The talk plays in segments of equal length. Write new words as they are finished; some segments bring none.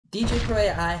Djay Pro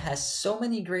AI has so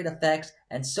many great effects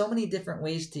and so many different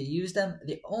ways to use them.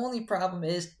 The only problem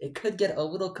is it could get a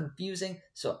little confusing,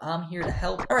 so I'm here to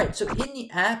help. All right, so in the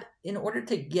app, in order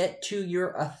to get to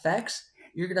your effects,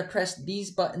 you're gonna press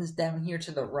these buttons down here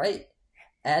to the right,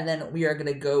 and then we are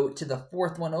gonna go to the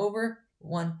fourth one over,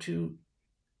 1, 2,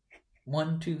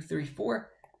 3, 4,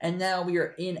 and now we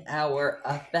are in our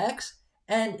effects,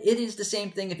 and it is the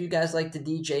same thing if you guys like to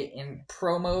DJ in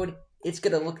Pro mode. It's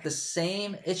going to look the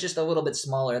same. It's just a little bit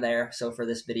smaller there. So for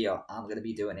this video, I'm going to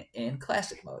be doing it in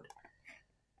classic mode.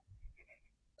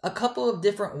 A couple of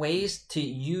different ways to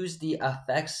use the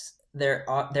effects. There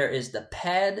is the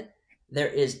pad, there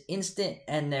is instant,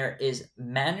 and there is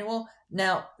manual.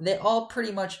 Now, they all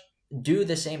pretty much do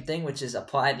the same thing, which is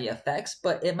apply the effects,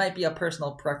 but it might be a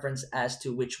personal preference as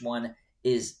to which one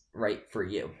is right for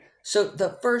you. So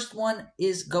the first one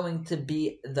is going to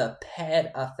be the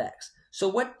pad effects. So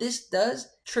what this does,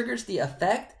 triggers the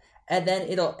effect, and then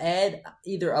it'll add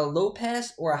either a low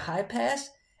pass or a high pass,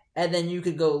 and then you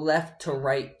could go left to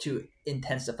right to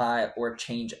intensify or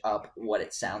change up what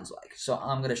it sounds like. So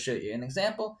I'm going to show you an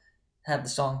example. Have the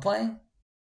song playing.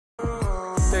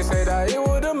 They say that it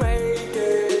would have made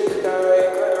it.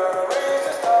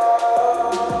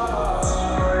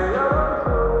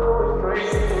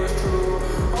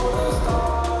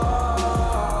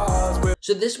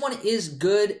 So this one is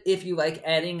good if you like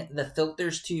adding the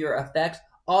filters to your effects.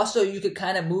 Also, you could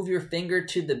kind of move your finger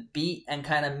to the beat and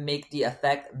kind of make the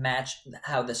effect match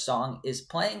how the song is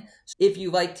playing. So if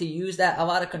you like to use that, a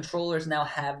lot of controllers now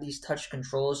have these touch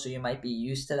controls, so you might be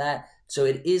used to that. So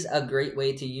it is a great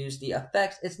way to use the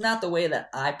effects. It's not the way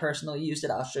that I personally use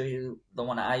it. I'll show you the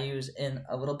one I use in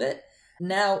a little bit.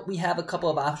 Now we have a couple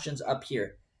of options up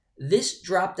here. This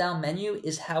drop-down menu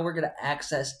is how we're going to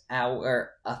access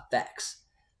our effects.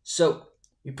 So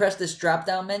you press this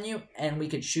drop-down menu and we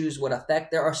could choose what effect.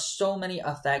 There are so many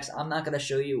effects. I'm not going to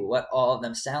show you what all of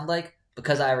them sound like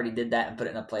because I already did that and put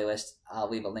it in a playlist. I'll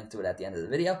leave a link to it at the end of the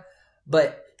video.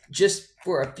 But just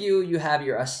for a few, you have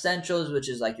your essentials, which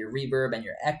is like your reverb and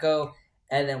your echo.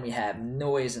 And then we have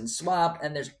noise and swap.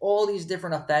 And there's all these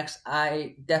different effects.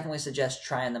 I definitely suggest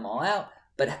trying them all out.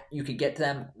 But you could get to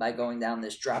them by going down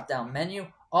this drop-down menu.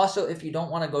 Also, if you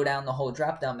don't want to go down the whole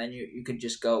drop-down menu, you could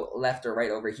just go left or right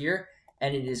over here,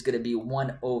 and it is going to be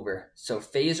 1 over. So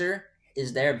phaser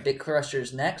is there, bit crusher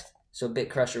is next, so bit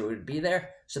crusher would be there.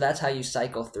 So that's how you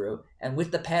cycle through. And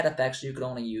with the pad effects, you could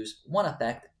only use one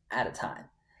effect at a time.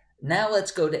 Now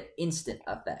let's go to instant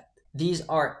effect. These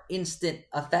are instant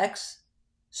effects.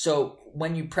 So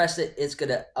when you press it, it's going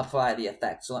to apply the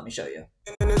effect. So let me show you.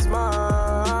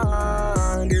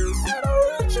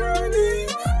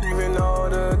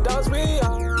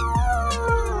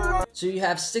 So you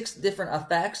have 6 different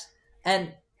effects,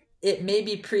 and it may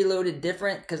be preloaded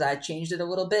different because I changed it a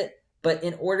little bit, but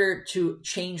in order to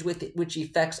change which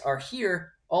effects are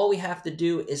here, all we have to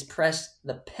do is press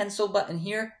the pencil button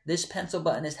here. This pencil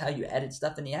button is how you edit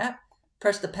stuff in the app.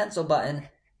 Press the pencil button,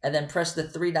 and then press the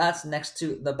 3 dots next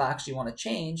to the box you want to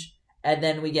change, and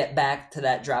then we get back to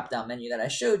that drop-down menu that I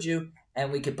showed you,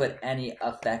 and we could put any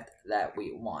effect that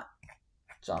we want.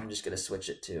 So I'm just going to switch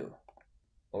it to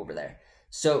over there.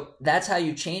 So that's how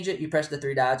you change it. You press the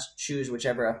 3 dots, choose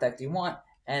whichever effect you want,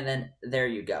 and then there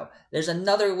you go. There's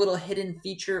another little hidden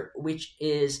feature, which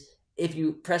is if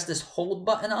you press this hold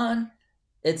button on,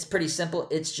 it's pretty simple.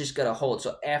 It's just going to hold.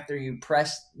 So after you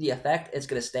press the effect, it's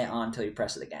going to stay on until you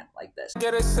press it again, like this.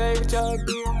 Get a safe job,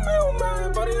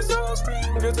 but it's all screen.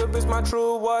 YouTube is my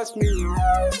true watch me.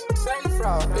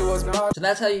 So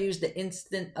that's how you use the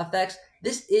instant effects.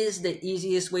 This is the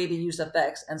easiest way to use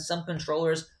effects, and some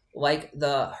controllers like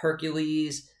the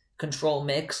Hercules Control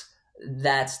Mix,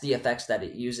 that's the effects that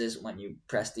it uses when you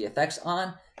press the effects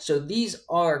on. So these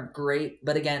are great,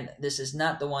 but again, this is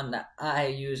not the one that I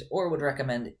use or would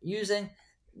recommend using.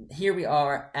 Here we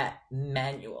are at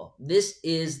manual. This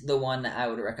is the one that I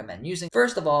would recommend using.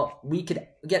 First of all, we could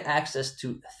get access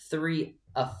to 3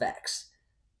 effects.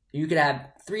 You could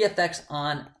have 3 effects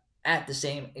on at the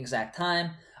same exact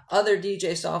time. Other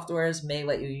DJ softwares may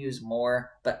let you use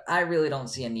more, but I really don't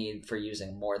see a need for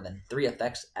using more than 3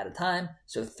 effects at a time.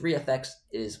 So 3 effects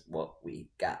is what we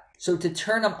got. So to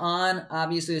turn them on,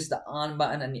 obviously it's the on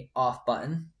button and the off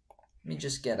button. Let me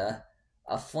just get a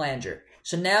flanger.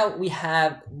 So now we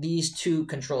have these 2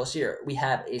 controls here. We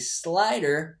have a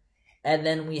slider, and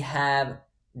then we have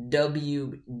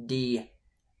WD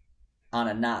on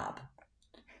a knob.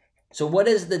 So what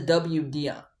does the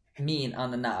WD mean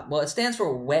on the knob? Well, it stands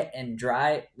for wet and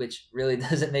dry, which really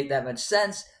doesn't make that much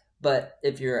sense. But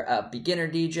if you're a beginner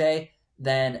DJ,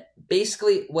 then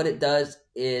basically what it does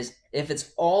is if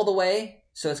it's all the way,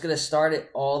 So it's going to start it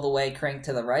all the way crank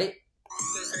to the right.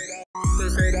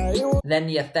 Then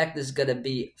the effect is going to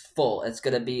be full. It's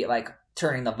going to be like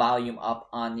turning the volume up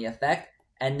on the effect.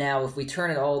 And now if we turn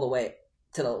it all the way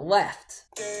to the left.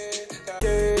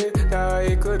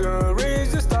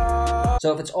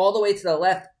 So if it's all the way to the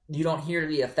left, you don't hear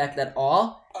the effect at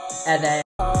all. And then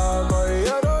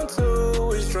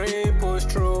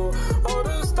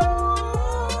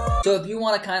so if you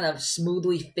want to kind of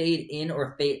smoothly fade in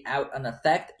or fade out an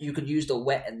effect, you could use the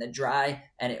wet and the dry,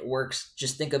 and it works.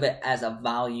 Just think of it as a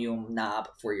volume knob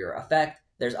for your effect.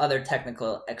 There's other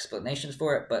technical explanations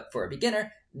for it, but for a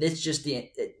beginner, this is just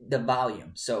the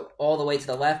volume. So all the way to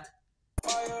the left,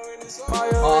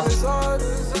 off,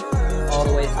 all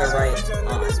the way to the right,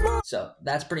 on. So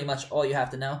that's pretty much all you have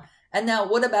to know. And now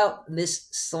what about this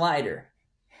slider?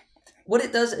 What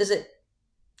it does is it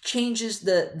changes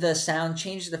the sound,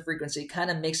 changes the frequency,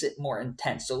 kind of makes it more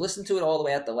intense. So listen to it all the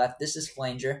way at the left. This is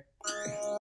flanger.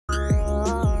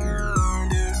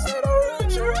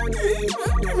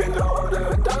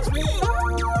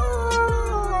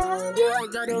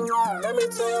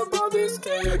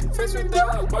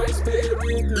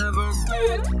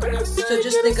 So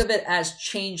just think of it as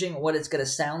changing what it's going to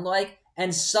sound like.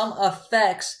 And some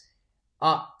effects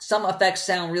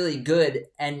sound really good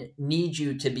and need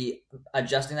you to be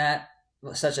adjusting that,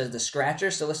 such as the scratcher.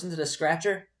 So listen to the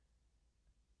scratcher.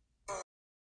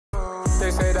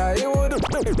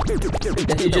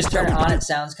 If you just turn it on, it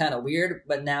sounds kind of weird,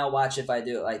 but now watch if I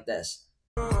do it like this.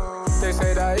 They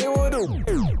say that it would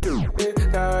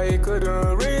it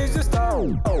couldn't reach the star.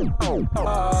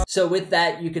 So with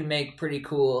that, you can make pretty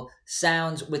cool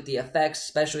sounds with the effects,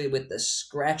 especially with the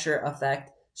scratcher effect.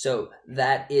 So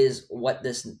that is what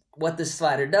this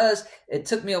slider does. It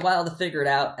took me a while to figure it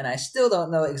out, and I still don't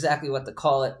know exactly what to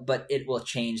call it, but it will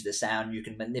change the sound. You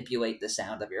can manipulate the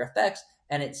sound of your effects,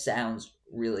 and it sounds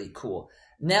really cool.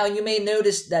 Now, you may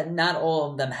notice that not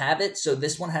all of them have it. So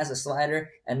this one has a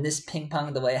slider, and this ping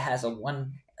pong delay has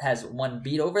one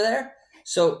beat over there.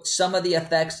 So some of the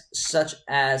effects, such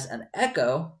as an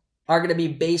echo, are going to be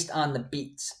based on the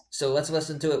beats. So let's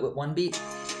listen to it with one beat.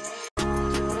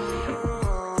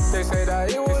 They say that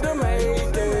it would have made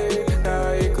it,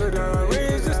 that it couldn't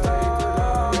reach the star.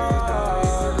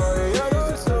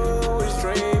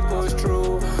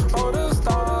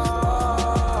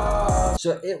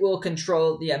 So it will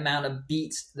control the amount of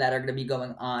beats that are going to be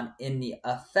going on in the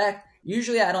effect.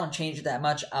 Usually I don't change it that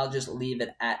much. I'll just leave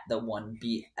it at the one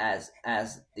beat as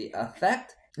the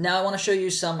effect. Now I want to show you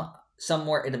some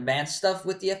more advanced stuff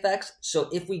with the effects. So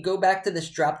if we go back to this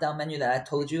drop-down menu that I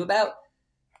told you about,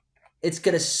 it's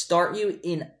going to start you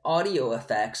in audio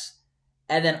effects.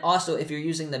 And then also, if you're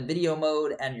using the video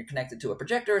mode and you're connected to a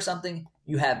projector or something,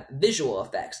 you have visual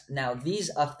effects. Now, these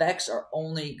effects are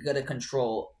only going to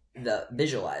control the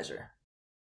visualizer.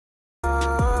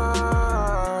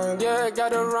 Yeah,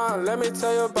 gotta run. Let me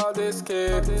tell you about this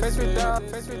kid.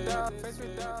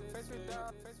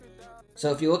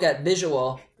 So if you look at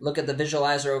visual, look at the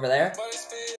visualizer over there.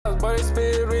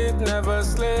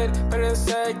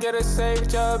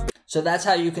 So that's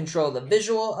how you control the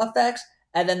visual effects.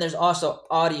 And then there's also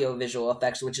audio visual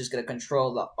effects, which is going to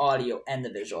control the audio and the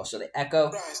visual. So the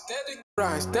echo. So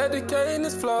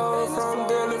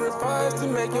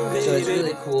it's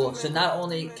really cool. So not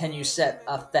only can you set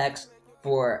effects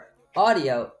for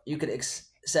audio, you could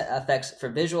set effects for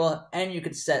visual, and you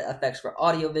could set effects for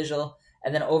audio visual.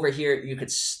 And then over here, you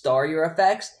could star your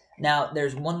effects. Now,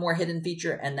 there's one more hidden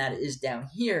feature, and that is down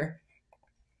here.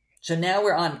 So now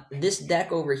we're on this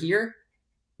deck over here.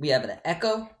 We have an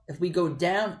echo. If we go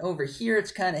down over here,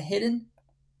 it's kind of hidden.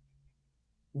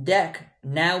 Deck.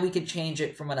 Now we could change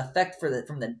it from an effect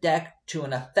from the deck to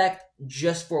an effect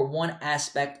just for one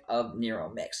aspect of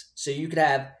Nero Mix. So you could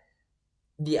have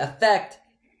the effect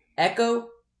echo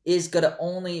is going to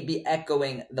only be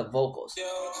echoing the vocals.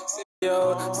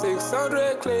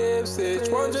 600 clips, each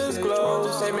one just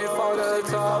glows. Take me for the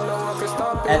top, no one can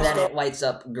stop it. And then it lights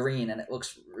up green, and it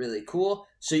looks really cool.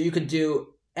 So you could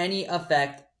do any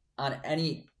effect on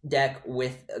any deck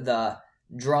with the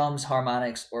drums,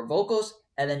 harmonics, or vocals,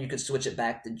 and then you could switch it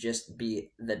back to just be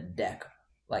the deck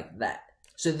like that.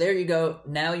 So there you go.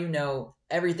 Now you know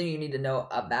everything you need to know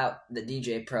about the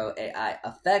Djay Pro AI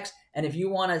effects. And if you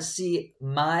want to see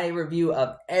my review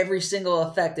of every single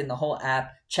effect in the whole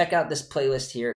app, check out this playlist here.